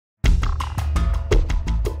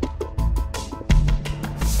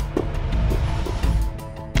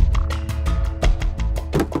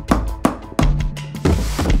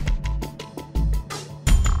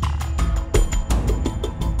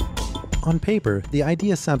On paper, the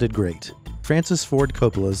idea sounded great. Francis Ford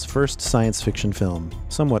Coppola's first science fiction film,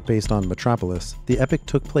 somewhat based on Metropolis, the epic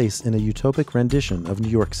took place in a utopic rendition of New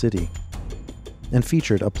York City and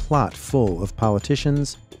featured a plot full of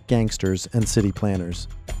politicians, gangsters, and city planners.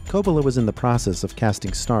 Coppola was in the process of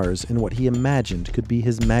casting stars in what he imagined could be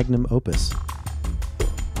his magnum opus.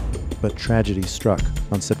 But tragedy struck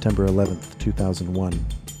on September 11, 2001.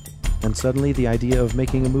 And suddenly the idea of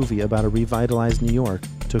making a movie about a revitalized New York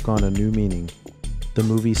took on a new meaning. The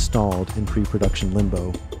movie stalled in pre-production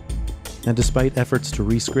limbo, and despite efforts to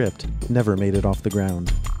re-script, never made it off the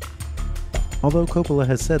ground. Although Coppola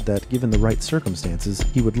has said that, given the right circumstances,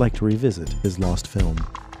 he would like to revisit his lost film.